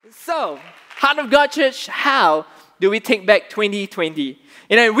So, Heart of God Church, how do we take back 2020?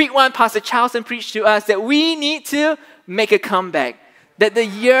 In week 1, Pastor Charleston preached to us that we need to make a comeback. That the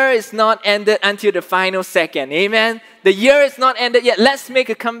year is not ended until the final second. Amen? The year is not ended yet. Let's make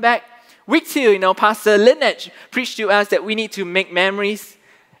a comeback. Week 2, Pastor Lynette preached to us that we need to make memories.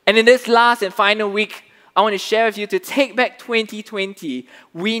 And in this last and final week, I want to share with you to take back 2020.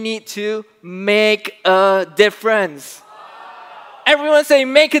 We need to make a difference. Everyone say,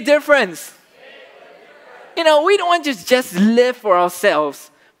 make a difference. We don't want to just live for ourselves,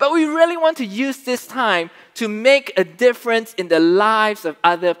 but we really want to use this time to make a difference in the lives of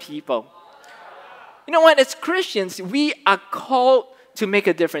other people. You know what? As Christians, we are called to make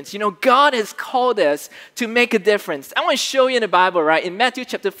a difference. God has called us to make a difference. I want to show you in the Bible, right? In Matthew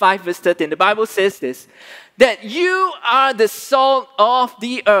chapter 5, verse 13, the Bible says this, that you are the salt of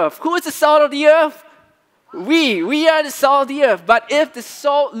the earth. Who is the salt of the earth? We are the salt of the earth. But if the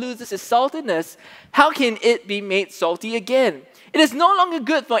salt loses its saltiness, how can it be made salty again? It is no longer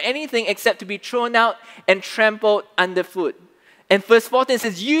good for anything except to be thrown out and trampled underfoot. And verse 14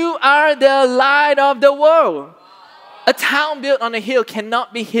 says, you are the light of the world. A town built on a hill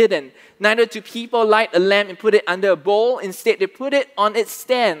cannot be hidden. Neither do people light a lamp and put it under a bowl. Instead, they put it on its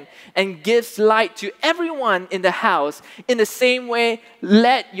stand and gives light to everyone in the house. In the same way,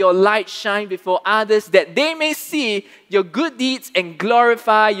 let your light shine before others that they may see your good deeds and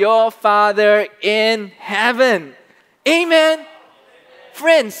glorify your Father in heaven. Amen.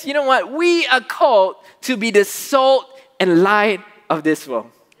 Friends, you know what? We are called to be the salt and light of this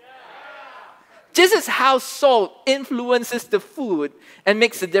world. Just as how salt influences the food and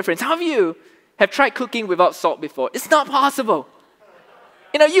makes a difference. How many of you have tried cooking without salt before? It's not possible.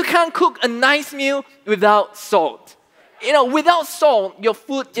 You can't cook a nice meal without salt. Without salt, your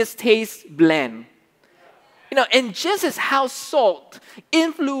food just tastes bland. And just as how salt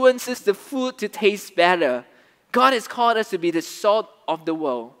influences the food to taste better, God has called us to be the salt of the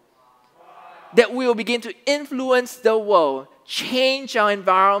world. That we will begin to influence the world, change our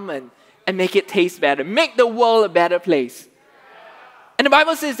environment, and make it taste better. Make the world a better place. And the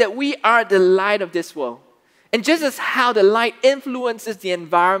Bible says that we are the light of this world. And just as how the light influences the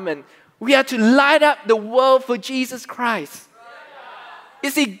environment, we are to light up the world for Jesus Christ. You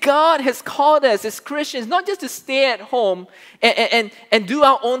see, God has called us as Christians not just to stay at home and do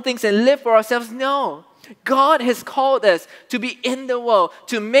our own things and live for ourselves. No. God has called us to be in the world,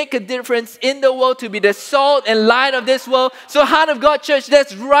 to make a difference in the world, to be the salt and light of this world. So Heart of God Church,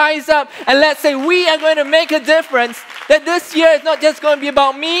 let's rise up and let's say we are going to make a difference. That this year is not just going to be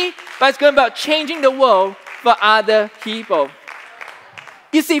about me, but it's going to be about changing the world for other people.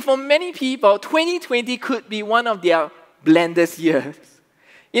 You see, for many people, 2020 could be one of their blandest years.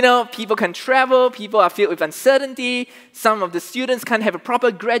 People can travel, people are filled with uncertainty, some of the students can't have a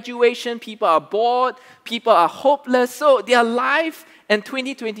proper graduation, people are bored, people are hopeless. So their life in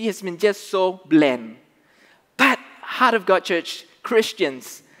 2020 has been just so bland. But Heart of God Church,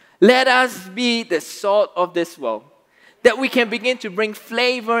 Christians, let us be the salt of this world. That we can begin to bring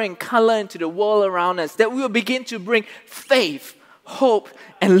flavor and color into the world around us. That we will begin to bring faith, hope,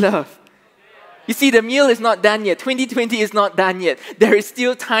 and love. You see, the meal is not done yet. 2020 is not done yet. There is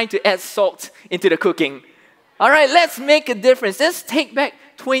still time to add salt into the cooking. All right, let's make a difference. Let's take back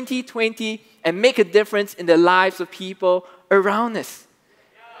 2020 and make a difference in the lives of people around us.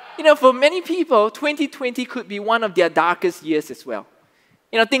 For many people, 2020 could be one of their darkest years as well.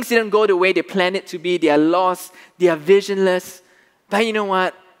 Things didn't go the way they planned it to be. They are lost. They are visionless. But you know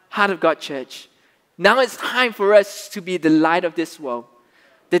what? Heart of God Church. Now it's time for us to be the light of this world.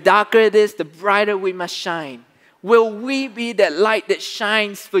 The darker it is, the brighter we must shine. Will we be that light that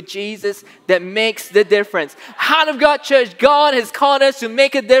shines for Jesus, that makes the difference? Heart of God Church, God has called us to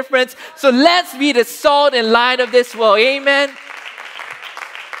make a difference. So let's be the salt and light of this world. Amen?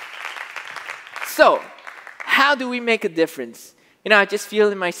 So, how do we make a difference? I just feel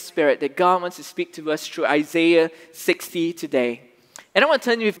in my spirit that God wants to speak to us through Isaiah 60 today. And I want to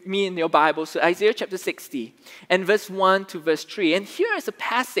turn with me in your Bible to Isaiah chapter 60 and verse 1 to verse 3. And here is a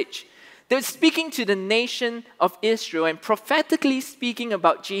passage that's speaking to the nation of Israel and prophetically speaking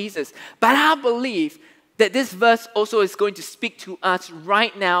about Jesus. But I believe that this verse also is going to speak to us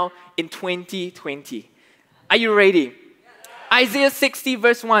right now in 2020. Are you ready? Isaiah 60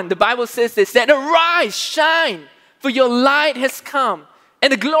 verse 1, the Bible says this, that arise, shine, for your light has come,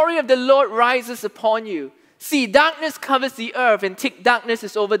 and the glory of the Lord rises upon you. See, darkness covers the earth, and thick darkness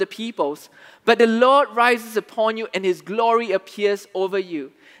is over the peoples. But the Lord rises upon you, and His glory appears over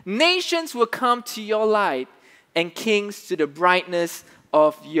you. Nations will come to your light, and kings to the brightness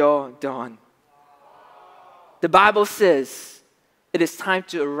of your dawn. The Bible says it is time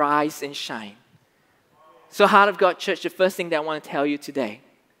to arise and shine. So Heart of God Church, the first thing that I want to tell you today,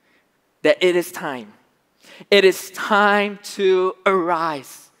 that it is time. It is time to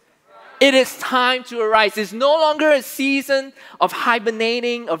arise. It is time to arise. It's no longer a season of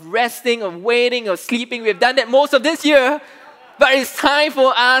hibernating, of resting, of waiting, of sleeping. We've done that most of this year. But it's time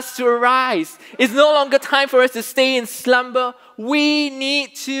for us to arise. It's no longer time for us to stay in slumber. We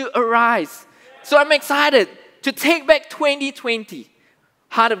need to arise. So I'm excited to take back 2020.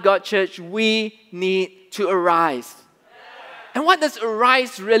 Heart of God Church, we need to arise. And what does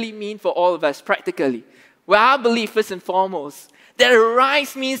arise really mean for all of us practically? Well, I believe first and foremost that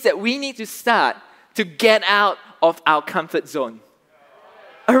arise means that we need to start to get out of our comfort zone.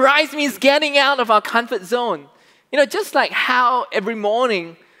 Arise means getting out of our comfort zone. You know, just like how every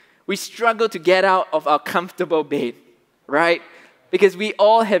morning we struggle to get out of our comfortable bed, right? Because we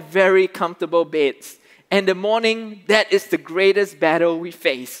all have very comfortable beds. And the morning, that is the greatest battle we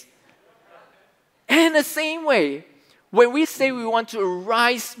face. And in the same way, when we say we want to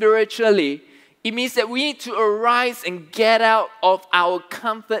arise spiritually, it means that we need to arise and get out of our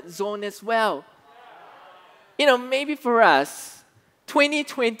comfort zone as well. You know, maybe for us,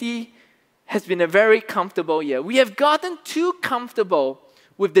 2020 has been a very comfortable year. We have gotten too comfortable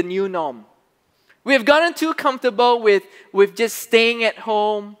with the new norm. We have gotten too comfortable with just staying at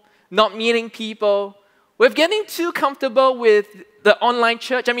home, not meeting people. We're getting too comfortable with the online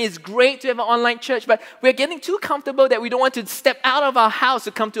church. I mean, it's great to have an online church, but we're getting too comfortable that we don't want to step out of our house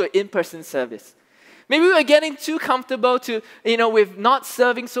to come to an in-person service. Maybe we're getting too comfortable with not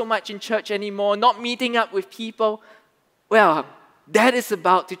serving so much in church anymore, not meeting up with people. Well, that is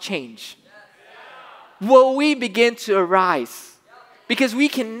about to change. Will we begin to arise? Because we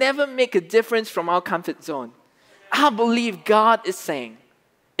can never make a difference from our comfort zone. I believe God is saying,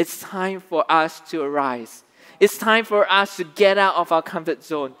 it's time for us to arise. It's time for us to get out of our comfort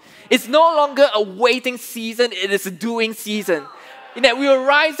zone. It's no longer a waiting season, it is a doing season. In that we will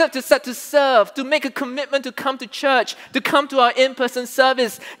rise up to start to serve, to make a commitment to come to church, to come to our in-person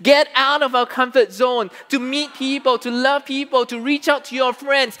service, get out of our comfort zone, to meet people, to love people, to reach out to your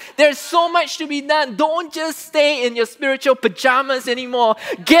friends. There's so much to be done. Don't just stay in your spiritual pajamas anymore.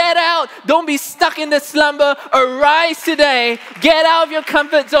 Get out. Don't be stuck in the slumber. Arise today. Get out of your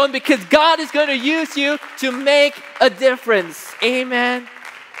comfort zone because God is going to use you to make a difference. Amen.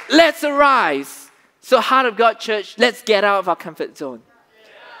 Let's arise. So Heart of God Church, let's get out of our comfort zone.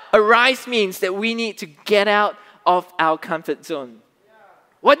 Arise means that we need to get out of our comfort zone.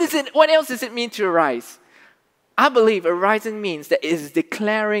 What else does it mean to arise? I believe arising means that it is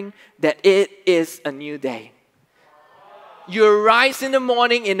declaring that it is a new day. You arise in the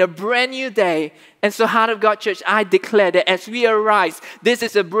morning in a brand new day. And so Heart of God Church, I declare that as we arise, this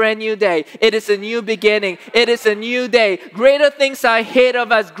is a brand new day. It is a new beginning. It is a new day. Greater things are ahead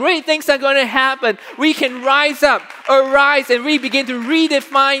of us. Great things are going to happen. We can rise up, arise, and we begin to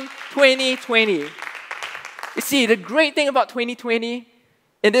redefine 2020. You see, the great thing about 2020,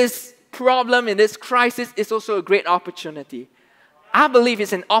 in this problem, in this crisis, is also a great opportunity. I believe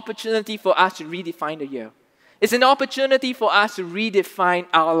it's an opportunity for us to redefine the year. It's an opportunity for us to redefine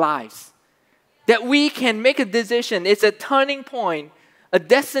our lives. That we can make a decision. It's a turning point, a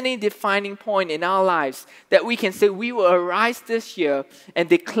destiny-defining point in our lives that we can say we will arise this year and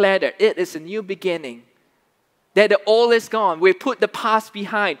declare that it is a new beginning. That the old is gone. We put the past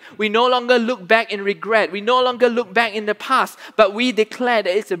behind. We no longer look back in regret. We no longer look back in the past, but we declare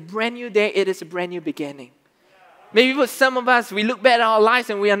that it's a brand new day. It is a brand new beginning. Maybe for some of us, we look back at our lives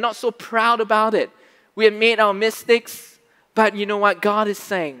and we are not so proud about it. We have made our mistakes, but you know what? God is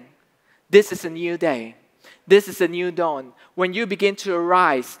saying, this is a new day. This is a new dawn. When you begin to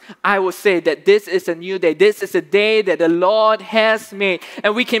arise, I will say that this is a new day. This is a day that the Lord has made.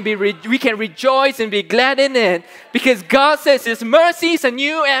 And we can rejoice and be glad in it because God says His mercies are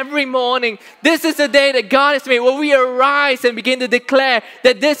new every morning. This is the day that God has made. When we arise and begin to declare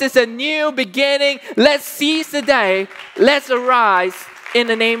that this is a new beginning, let's seize the day. Let's arise in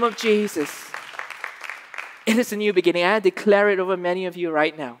the name of Jesus. It is a new beginning. I declare it over many of you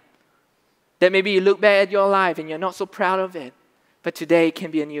right now. That maybe you look back at your life and you're not so proud of it. But today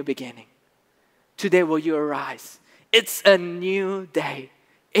can be a new beginning. Today will you arise. It's a new day.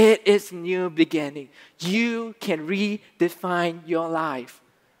 It is new beginning. You can redefine your life.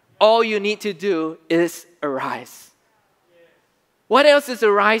 All you need to do is arise. What else does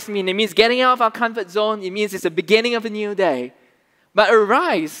arise mean? It means getting out of our comfort zone. It means it's the beginning of a new day. But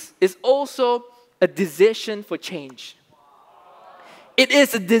arise is also a decision for change. It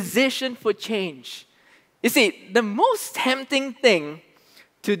is a decision for change. You see, the most tempting thing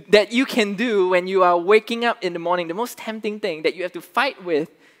that you can do when you are waking up in the morning, the most tempting thing that you have to fight with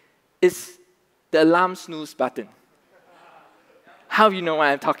is the alarm snooze button. How do you know what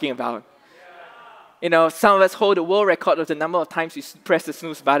I'm talking about? You know, some of us hold the world record of the number of times we press the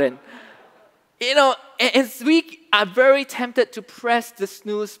snooze button. You know, and we are very tempted to press the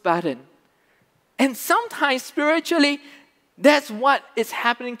snooze button. And sometimes spiritually, that's what is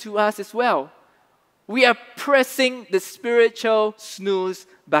happening to us as well. We are pressing the spiritual snooze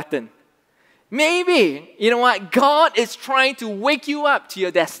button. Maybe, you know what, God is trying to wake you up to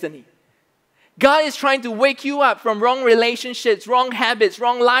your destiny. God is trying to wake you up from wrong relationships, wrong habits,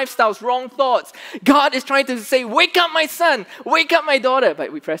 wrong lifestyles, wrong thoughts. God is trying to say, wake up my son, wake up my daughter.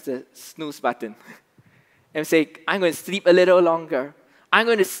 But we press the snooze button and say, I'm going to sleep a little longer. I'm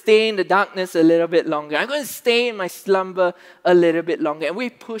going to stay in the darkness a little bit longer. I'm going to stay in my slumber a little bit longer. And we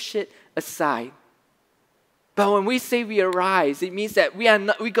push it aside. But when we say we arise, it means that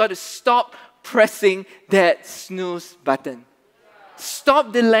we got to stop pressing that snooze button.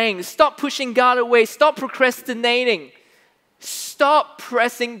 Stop delaying. Stop pushing God away. Stop procrastinating. Stop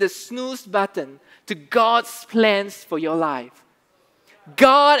pressing the snooze button to God's plans for your life.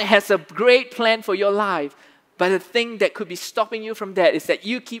 God has a great plan for your life, but the thing that could be stopping you from that is that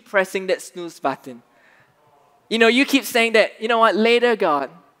you keep pressing that snooze button. You know, you keep saying that, you know what, later, God,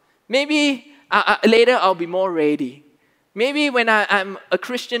 maybe later I'll be more ready. Maybe when I'm a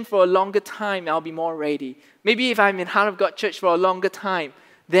Christian for a longer time, I'll be more ready. Maybe if I'm in Heart of God Church for a longer time,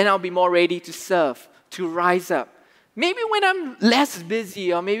 then I'll be more ready to serve, to rise up. Maybe when I'm less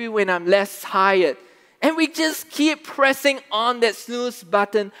busy or maybe when I'm less tired. And we just keep pressing on that snooze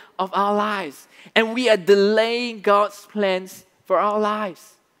button of our lives. And we are delaying God's plans for our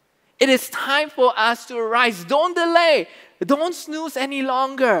lives. It is time for us to arise. Don't delay. Don't snooze any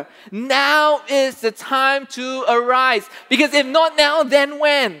longer. Now is the time to arise. Because if not now, then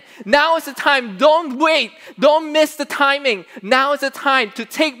when? Now is the time. Don't wait. Don't miss the timing. Now is the time to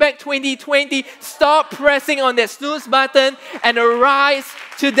take back 2020. Stop pressing on that snooze button and arise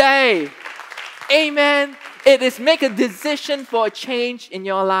today. Amen. It is make a decision for a change in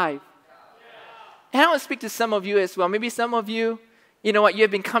your life. And I want to speak to some of you as well. Maybe some of you, you know what, you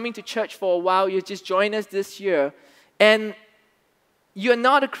have been coming to church for a while. You just joined us this year. And you're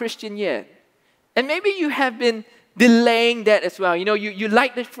not a Christian yet. And maybe you have been delaying that as well. You know, you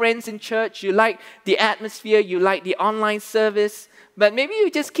like the friends in church, you like the atmosphere, you like the online service, but maybe you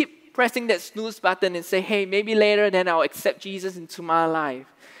just keep pressing that snooze button and say, hey, maybe later then I'll accept Jesus into my life.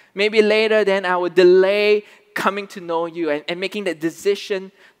 Maybe later then I will delay coming to know you and making that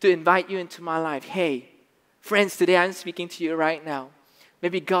decision to invite you into my life. Hey, friends, today I'm speaking to you right now.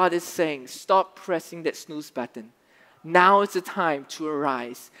 Maybe God is saying, stop pressing that snooze button. Now is the time to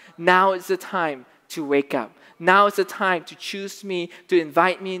arise. Now is the time to wake up. Now is the time to choose me, to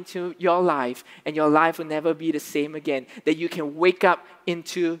invite me into your life, and your life will never be the same again. That you can wake up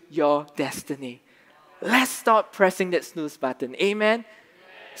into your destiny. Let's stop pressing that snooze button. Amen?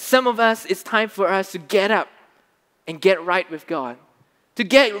 Some of us, it's time for us to get up and get right with God. To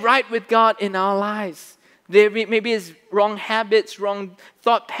get right with God in our lives. There maybe it's wrong habits, wrong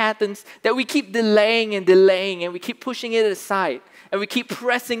thought patterns that we keep delaying and we keep pushing it aside and we keep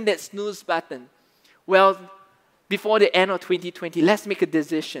pressing that snooze button. Well, before the end of 2020, let's make a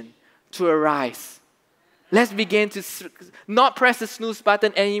decision to arise. Let's begin to not press the snooze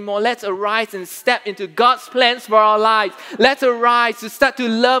button anymore. Let's arise and step into God's plans for our lives. Let's arise to start to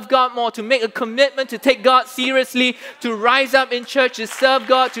love God more, to make a commitment to take God seriously, to rise up in church, to serve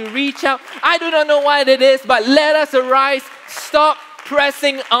God, to reach out. I do not know what it is, but let us arise. Stop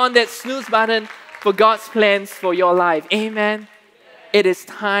pressing on that snooze button for God's plans for your life. Amen. It is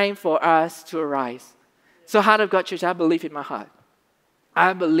time for us to arise. So Heart of God Church, I believe in my heart.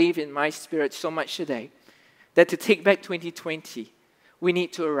 I believe in my spirit so much today that to take back 2020, we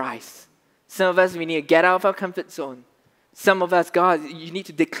need to arise. Some of us, we need to get out of our comfort zone. Some of us, God, you need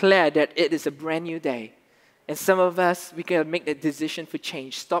to declare that it is a brand new day. And some of us, we can make that decision for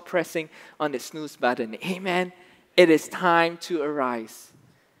change. Stop pressing on the snooze button. Amen. It is time to arise.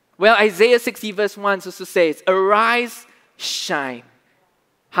 Well, Isaiah 60 verse 1 also says, arise, shine.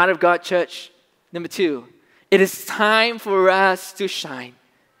 Heart of God Church, number 2, it is time for us to shine.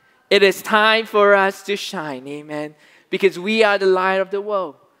 It is time for us to shine, amen, because we are the light of the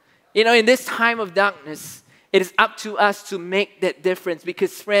world. You know, in this time of darkness, it is up to us to make that difference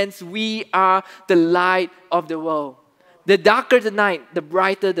because, friends, we are the light of the world. The darker the night, the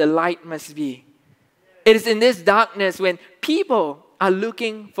brighter the light must be. It is in this darkness when people are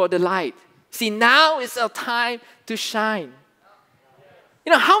looking for the light. See, now is our time to shine.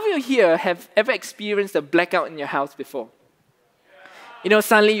 You know, how many of you here have ever experienced a blackout in your house before?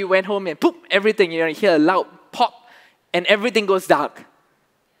 Suddenly you went home and poof, everything, you hear a loud pop and everything goes dark.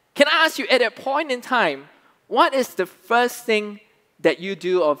 Can I ask you, at that point in time, what is the first thing that you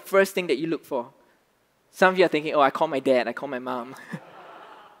do or first thing that you look for? Some of you are thinking, I call my dad, I call my mom.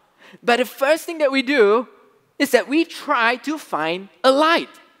 But the first thing that we do is that we try to find a light.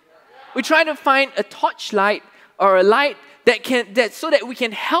 We try to find a torchlight or a light so that we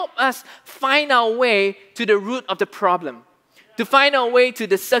can help us find our way to the root of the problem, to find our way to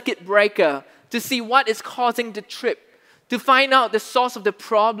the circuit breaker, to see what is causing the trip, to find out the source of the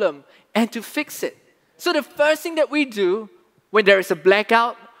problem and to fix it. So the first thing that we do when there is a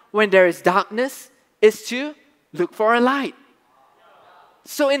blackout, when there is darkness, is to look for a light.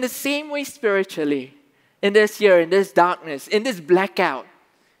 So in the same way spiritually, in this year, in this darkness, in this blackout,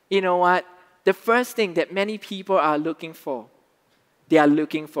 you know what? The first thing that many people are looking for, they are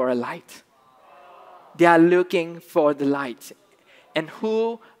looking for a light. They are looking for the light. And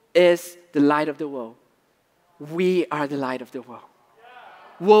who is the light of the world? We are the light of the world.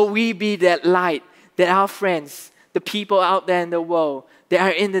 Will we be that light that our friends, the people out there in the world that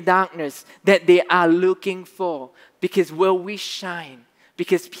are in the darkness, that they are looking for? Because will we shine?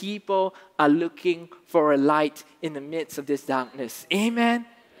 Because people are looking for a light in the midst of this darkness. Amen?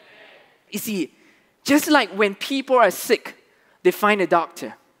 You see, just like when people are sick, they find a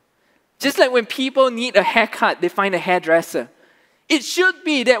doctor. Just like when people need a haircut, they find a hairdresser. It should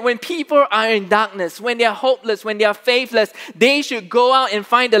be that when people are in darkness, when they are hopeless, when they are faithless, they should go out and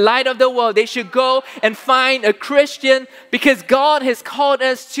find the light of the world. They should go and find a Christian because God has called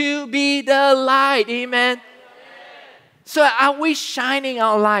us to be the light. Amen? So are we shining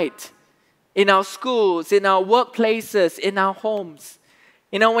our light in our schools, in our workplaces, in our homes?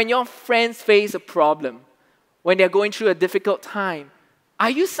 When your friends face a problem, when they're going through a difficult time, are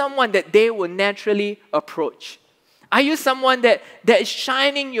you someone that they will naturally approach? Are you someone that is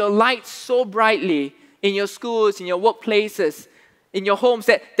shining your light so brightly in your schools, in your workplaces, in your homes,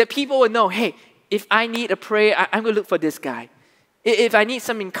 that people will know, hey, if I need a prayer, I'm going to look for this guy. If I need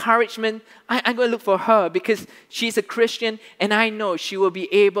some encouragement, I'm going to look for her because she's a Christian and I know she will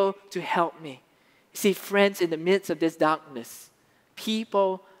be able to help me. See, friends, in the midst of this darkness,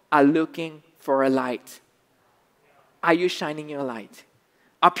 people are looking for a light. Are you shining your light?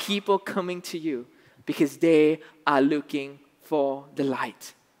 Are people coming to you because they are looking for the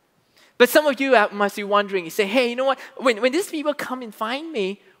light? But some of you must be wondering, you say, hey, you know what? When these people come and find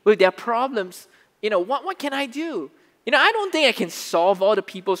me with their problems, what can I do? I don't think I can solve all the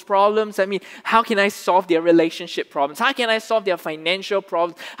people's problems. I mean, how can I solve their relationship problems? How can I solve their financial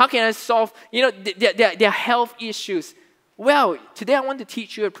problems? How can I solve, their health issues? Well, today I want to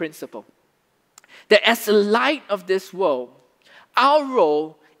teach you a principle. That as the light of this world, our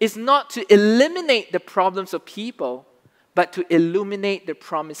role is not to eliminate the problems of people, but to illuminate the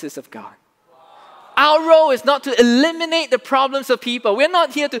promises of God. Our role is not to eliminate the problems of people. We're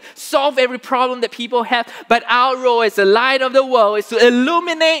not here to solve every problem that people have, but our role as the light of the world is to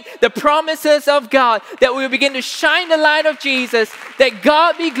illuminate the promises of God, that we will begin to shine the light of Jesus, that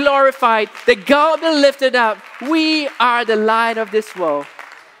God be glorified, that God be lifted up. We are the light of this world.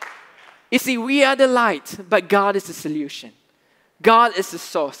 You see, we are the light, but God is the solution. God is the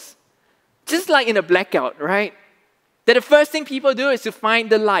source. Just like in a blackout, right? That the first thing people do is to find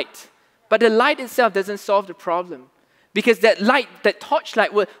the light. But the light itself doesn't solve the problem. Because that light, that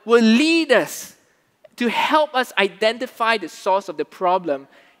torchlight will lead us to help us identify the source of the problem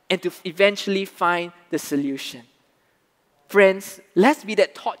and to eventually find the solution. Friends, let's be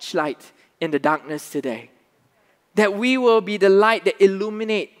that torchlight in the darkness today. That we will be the light that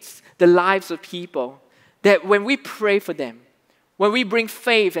illuminates the lives of people. That when we pray for them, when we bring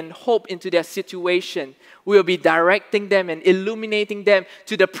faith and hope into their situation, we will be directing them and illuminating them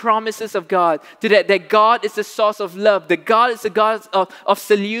to the promises of God, to that God is the source of love, that God is the God of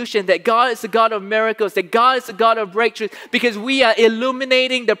solution, that God is the God of miracles, that God is the God of breakthroughs, because we are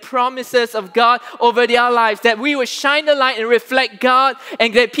illuminating the promises of God over their lives, that we will shine the light and reflect God,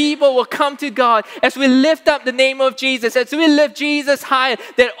 and that people will come to God as we lift up the name of Jesus, as we lift Jesus higher,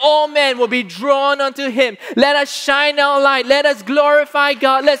 that all men will be drawn unto Him. Let us shine our light. Let us glorify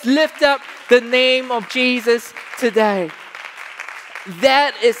God. Let's lift up the name of Jesus today.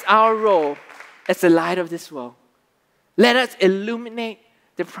 That is our role as the light of this world. Let us illuminate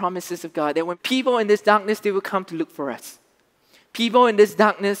the promises of God, that when people in this darkness, they will come to look for us. People in this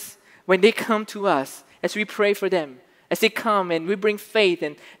darkness, when they come to us, as we pray for them, as they come and we bring faith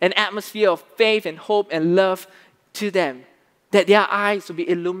and an atmosphere of faith and hope and love to them, that their eyes will be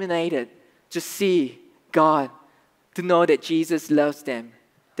illuminated to see God, to know that Jesus loves them,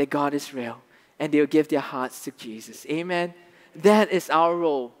 that God is real, and they'll give their hearts to Jesus. Amen. That is our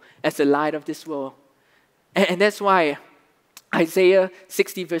role as the light of this world. And that's why Isaiah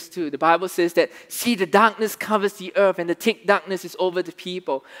 60 verse 2, the Bible says that, see, the darkness covers the earth and the thick darkness is over the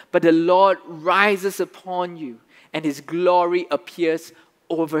people, but the Lord rises upon you and His glory appears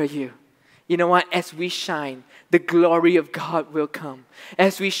over you. You know what? As we shine, the glory of God will come.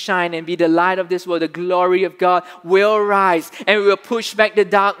 As we shine and be the light of this world, the glory of God will rise and we will push back the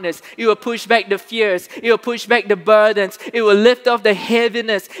darkness. It will push back the fears. It will push back the burdens. It will lift off the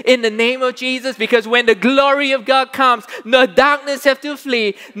heaviness in the name of Jesus, because when the glory of God comes, no darkness have to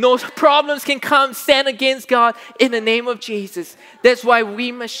flee. No problems can come, stand against God in the name of Jesus. That's why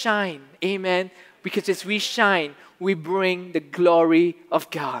we must shine. Amen. Because as we shine, we bring the glory of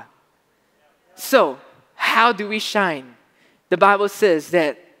God. So, how do we shine? The Bible says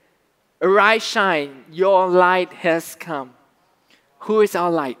that, arise, shine, your light has come. Who is our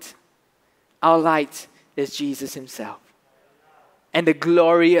light? Our light is Jesus Himself. And the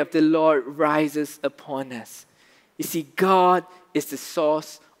glory of the Lord rises upon us. You see, God is the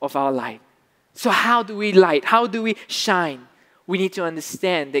source of our light. So how do we light? How do we shine? We need to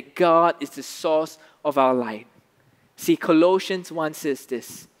understand that God is the source of our light. See, Colossians 1 says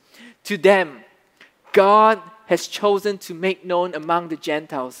this, to them, God has chosen to make known among the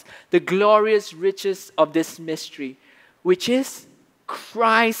Gentiles the glorious riches of this mystery, which is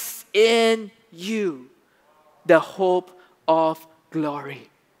Christ in you, the hope of glory.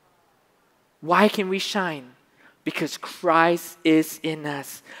 Why can we shine? Because Christ is in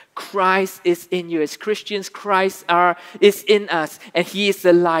us. Christ is in you. As Christians, Christ is in us, and He is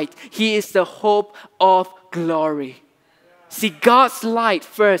the light. He is the hope of glory. See, God's light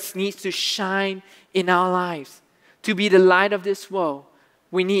first needs to shine in our lives. To be the light of this world,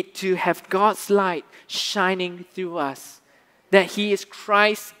 we need to have God's light shining through us. That He is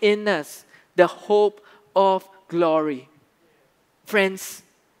Christ in us, the hope of glory. Friends,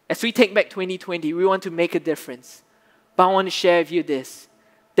 as we take back 2020, we want to make a difference. But I want to share with you this,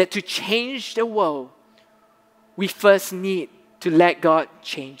 that to change the world, we first need to let God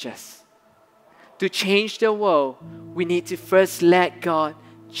change us. To change the world, we need to first let God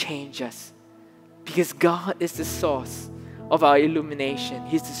change us. Because God is the source of our illumination.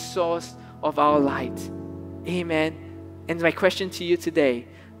 He's the source of our light. Amen. And my question to you today,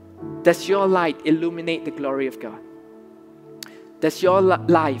 does your light illuminate the glory of God? Does your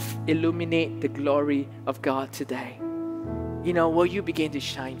life illuminate the glory of God today? You know, will you begin to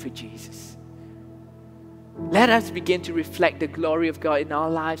shine for Jesus? Let us begin to reflect the glory of God in our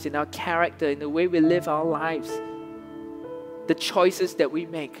lives, in our character, in the way we live our lives. The choices that we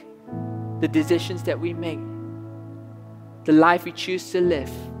make, the decisions that we make, the life we choose to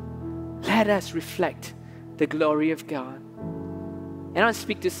live. Let us reflect the glory of God. And I want to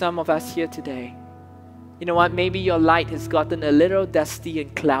speak to some of us here today. You know what? Maybe your light has gotten a little dusty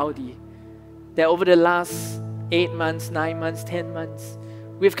and cloudy. That over the last 8 months, 9 months, 10 months,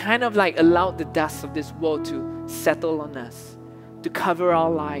 we've kind of like allowed the dust of this world to settle on us, to cover our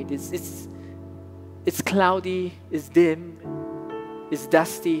light. It's cloudy, it's dim, it's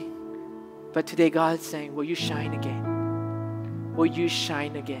dusty. But today God is saying, will you shine again? Will you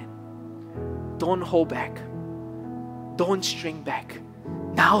shine again? Don't hold back. Don't string back.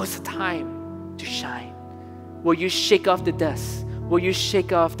 Now is the time to shine. Will you shake off the dust? Will you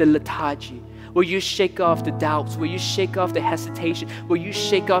shake off the lethargy? Will you shake off the doubts? Will you shake off the hesitation? Will you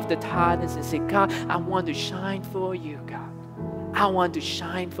shake off the tiredness and say, God, I want to shine for you, God. I want to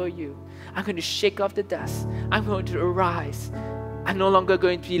shine for you. I'm going to shake off the dust. I'm going to arise. I'm no longer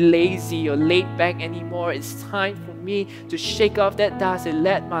going to be lazy or laid back anymore. It's time for me to shake off that dust and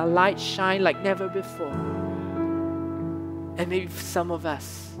let my light shine like never before. And maybe for some of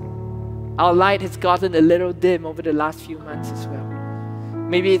us, our light has gotten a little dim over the last few months as well.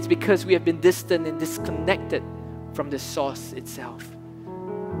 Maybe it's because we have been distant and disconnected from the source itself.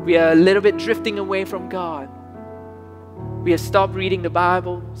 We are a little bit drifting away from God. We have stopped reading the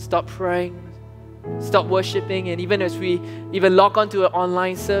Bible, stopped praying, stopped worshiping, and even as we even log onto our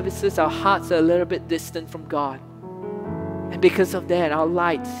online services, our hearts are a little bit distant from God. And because of that, our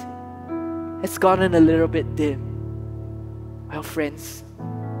light has gotten a little bit dim. Well, friends,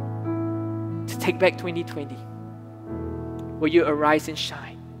 to take back 2020, will you arise and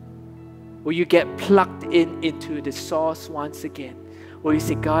shine? Will you get plugged into the source once again? Will you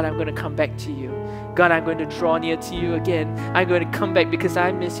say, God, I'm going to come back to you. God, I'm going to draw near to you again. I'm going to come back because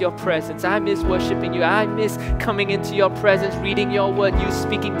I miss your presence. I miss worshiping you. I miss coming into your presence, reading your word, you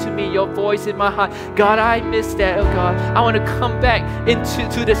speaking to me, your voice in my heart. God, I miss that, oh God. I want to come back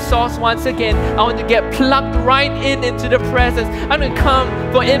into the source once again. I want to get plugged right into the presence. I'm going to come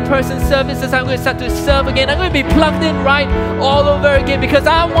for in-person services. I'm going to start to serve again. I'm going to be plugged in right all over again because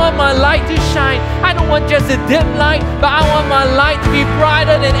I want my light to shine. I don't want just a dim light, but I want my light to be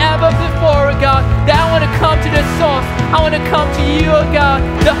brighter than ever before, oh God. That I want to come to the source. I want to come to you, oh God.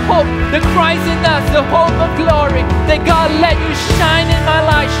 The hope, the Christ in us, the hope of glory. That God, let you shine in my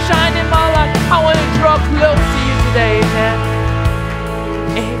life, shine in my life. I want to draw close to you today, amen.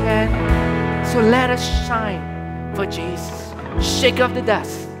 Amen. So let us shine for Jesus. Shake off the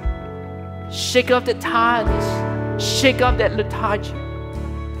dust. Shake off the tiredness. Shake off that lethargy.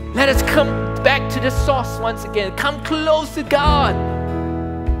 Let us come back to the source once again. Come close to God.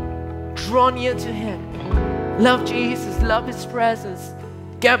 Draw near to Him. Love Jesus. Love His presence.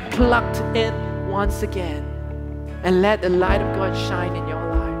 Get plugged in once again. And let the light of God shine in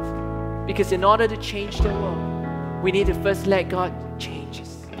your life. Because in order to change the world, we need to first let God change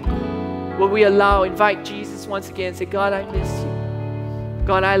us. Will we invite Jesus once again, say, God, I miss you.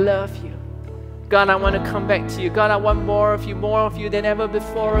 God, I love you. God, I want to come back to you. God, I want more of you than ever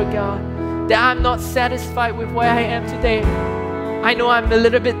before, oh God. That I'm not satisfied with where I am today. I know I'm a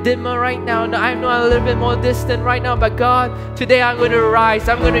little bit dimmer right now. I know I'm a little bit more distant right now. But God, today I'm going to rise.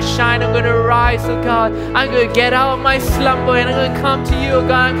 I'm going to shine. I'm going to rise, oh God. I'm going to get out of my slumber and I'm going to come to you, oh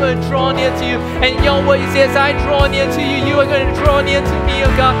God. I'm going to draw near to you. And your word says, I draw near to you. You are going to draw near to me, oh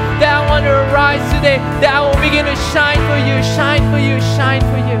God. That I want to rise today. That I will begin to shine for you, shine for you, shine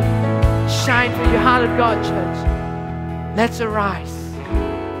for you. Shine for you, Heart of God Church. Let's arise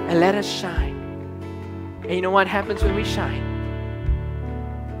and let us shine. And you know what happens when we shine?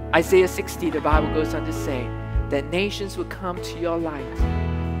 Isaiah 60, the Bible goes on to say that nations will come to your light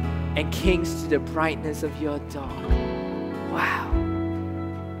and kings to the brightness of your dawn. Wow.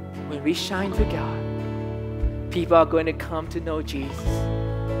 When we shine for God, people are going to come to know Jesus.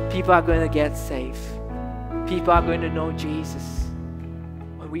 People are going to get saved. People are going to know Jesus.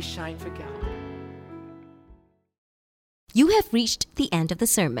 We shine for God. You have reached the end of the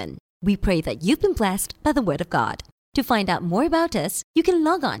sermon. We pray that you've been blessed by the Word of God. To find out more about us, you can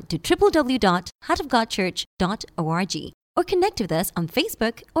log on to www.heartofgodchurch.org or connect with us on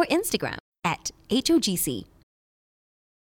Facebook or Instagram at HOGC.